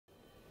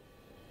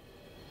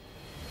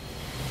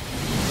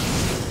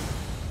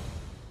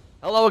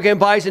Hello again,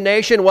 Bison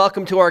Nation.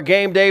 Welcome to our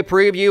game day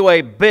preview.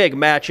 A big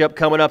matchup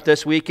coming up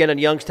this weekend in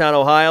Youngstown,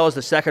 Ohio, as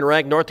the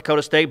second-ranked North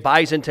Dakota State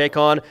Bison take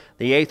on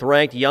the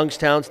 8th-ranked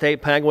Youngstown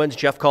State Penguins.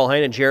 Jeff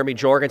Culhane and Jeremy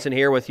Jorgensen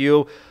here with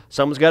you.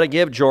 Someone's got to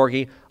give,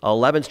 Jorgie.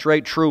 11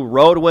 straight true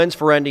road wins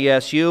for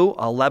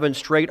NDSU, 11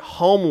 straight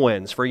home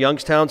wins for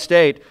Youngstown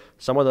State.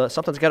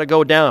 Something's got to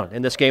go down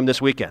in this game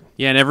this weekend.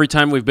 Yeah, and every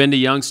time we've been to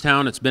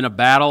Youngstown, it's been a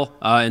battle.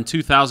 In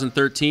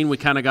 2013, we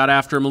kind of got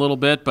after them a little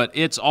bit, but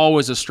it's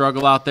always a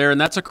struggle out there,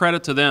 and that's a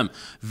credit to them.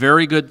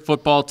 Very good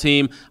football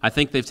team. I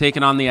think they've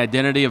taken on the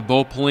identity of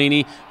Bo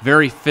Pelini.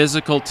 Very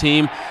physical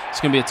team. It's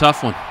going to be a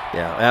tough one.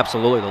 Yeah,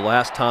 absolutely. The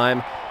last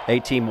time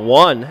a team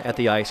won at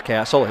the Ice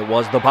Castle, it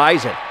was the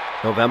Bison.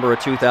 November of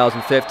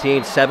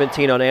 2015,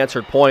 17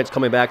 unanswered points,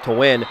 coming back to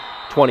win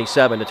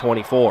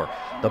 27-24.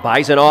 The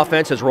Bison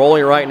offense is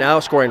rolling right now,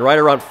 scoring right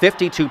around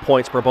 52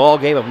 points per ball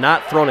game, have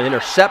not thrown an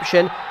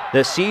interception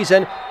this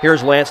season.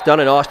 Here's Lance Dunn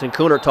and Austin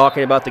Cooner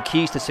talking about the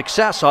keys to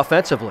success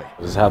offensively.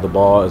 Just have the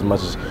ball as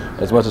much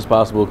as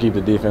possible, keep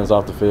the defense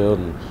off the field,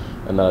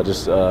 and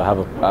just have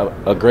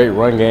a great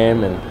run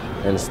game.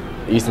 And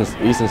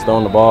Easton's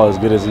throwing the ball as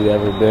good as he's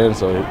ever been,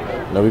 so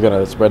we're going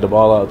to spread the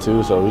ball out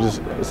too. So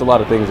it's a lot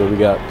of things that we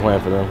got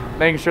planned for them.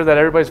 Making sure that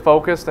everybody's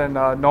focused and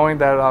knowing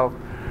that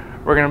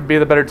we're going to be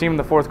the better team in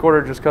the fourth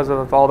quarter just because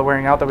of all the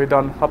wearing out that we've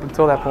done up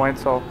until that point.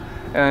 So,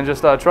 and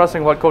just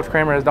trusting what Coach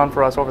Kramer has done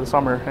for us over the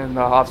summer and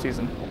the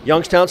offseason.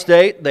 Youngstown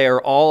State, they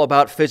are all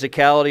about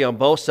physicality on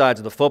both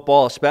sides of the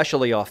football,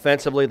 especially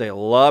offensively. They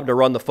love to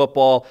run the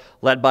football,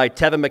 led by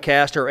Tevin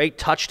McCaster, 8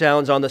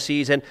 touchdowns on the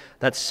season.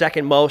 That's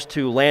second most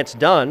to Lance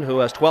Dunn, who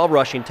has 12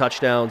 rushing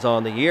touchdowns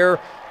on the year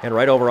and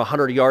right over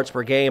 100 yards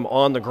per game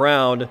on the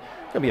ground.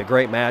 It's going to be a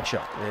great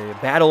matchup.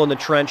 They battle in the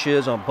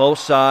trenches on both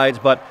sides,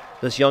 but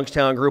this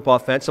Youngstown group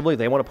offensively,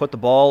 they want to put the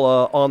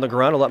ball on the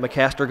ground and let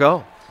McCaster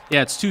go.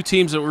 Yeah, it's two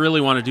teams that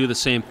really want to do the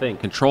same thing: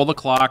 control the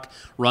clock,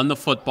 run the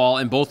football,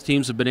 and both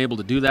teams have been able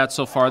to do that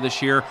so far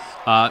this year.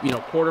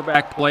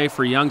 Quarterback play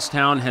for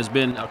Youngstown has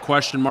been a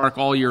question mark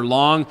all year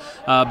long,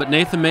 but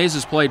Nathan Mays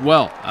has played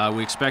well.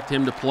 We expect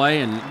him to play,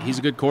 and he's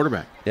a good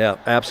quarterback. Yeah,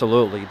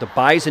 absolutely. The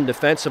Bison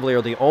defensively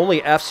are the only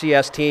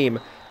FCS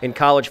team in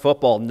college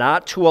football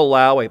not to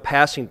allow a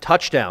passing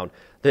touchdown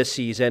this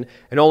season,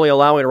 and only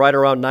allowing right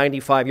around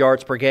 95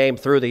 yards per game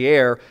through the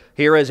air.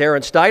 Here is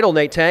Aaron Steidel,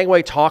 Nate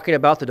Tangway, talking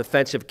about the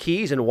defensive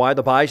keys and why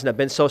the Bison have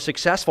been so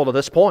successful to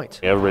this point.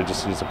 Everybody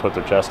just needs to put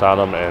their chest on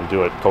them and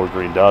do what Coach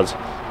Green does.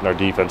 In our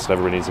defense,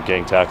 everybody needs to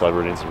gang tackle,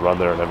 everybody needs to run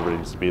there, and everybody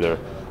needs to be there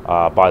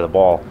by the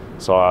ball.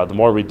 So the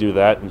more we do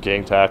that and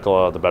gang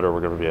tackle, the better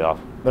we're going to be off.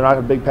 They're not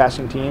a big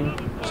passing team,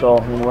 so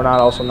we're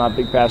not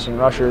big passing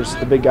rushers.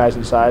 The big guys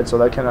inside, so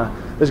that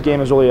this game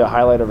is really a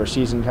highlight of our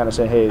season. Kind of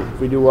say, hey, if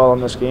we do well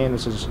in this game,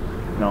 this is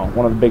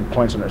one of the big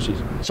points in our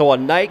season. So a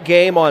night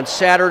game on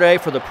Saturday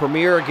for the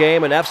premier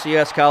game in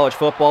FCS college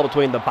football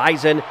between the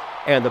Bison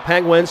and the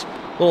Penguins.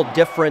 A little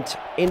different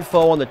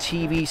info on the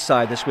TV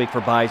side this week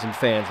for Bison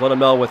fans. Let them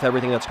know with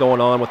everything that's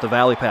going on with the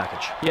Valley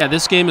package. Yeah,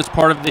 this game is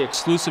part of the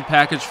exclusive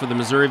package for the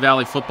Missouri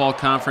Valley Football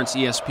Conference,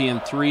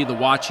 ESPN3, the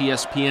Watch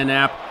ESPN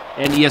app,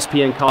 and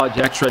ESPN College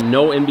Extra.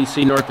 No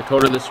NBC North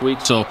Dakota this week,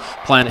 so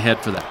plan ahead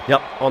for that.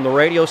 Yep, on the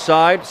radio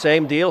side,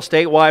 same deal.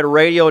 Statewide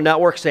radio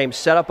network, same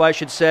setup, I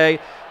should say,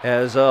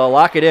 as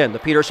lock it in. The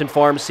Peterson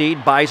Farm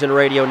Seed Bison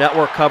Radio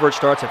Network coverage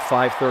starts at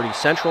 5:30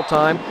 Central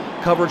Time.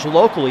 Coverage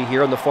locally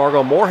here in the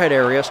Fargo-Moorhead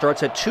area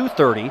starts at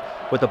 2:30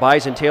 with the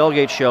Bison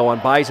Tailgate Show on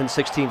Bison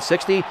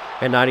 1660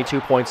 and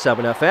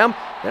 92.7 FM.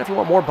 And if you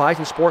want more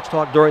Bison sports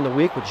talk during the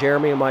week with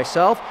Jeremy and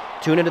myself,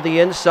 tune into the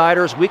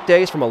Insiders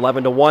weekdays from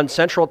 11 to 1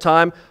 Central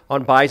Time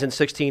on Bison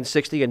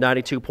 1660 and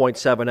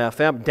 92.7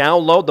 FM.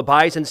 Download the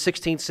Bison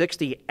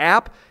 1660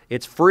 app.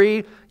 It's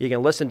free. You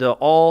can listen to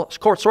all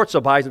sorts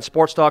of Bison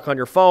sports talk on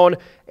your phone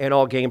and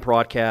all game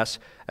broadcasts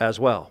as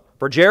well.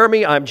 For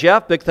Jeremy, I'm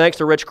Jeff. Big thanks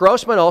to Rich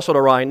Grossman, also to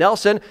Ryan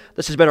Nelson.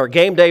 This has been our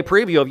game day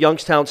preview of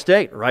Youngstown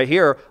State right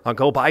here on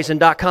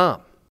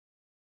GoBison.com.